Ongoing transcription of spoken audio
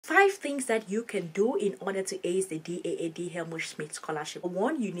5 things that you can do in order to ace the DAAD Helmut Schmidt scholarship.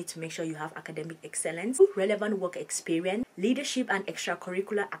 1, you need to make sure you have academic excellence, 2, relevant work experience, leadership and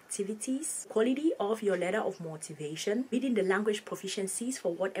extracurricular activities, quality of your letter of motivation, reading the language proficiencies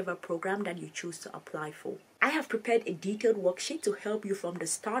for whatever program that you choose to apply for. I have prepared a detailed worksheet to help you from the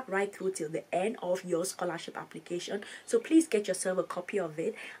start right through till the end of your scholarship application. So please get yourself a copy of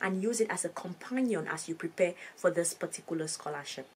it and use it as a companion as you prepare for this particular scholarship.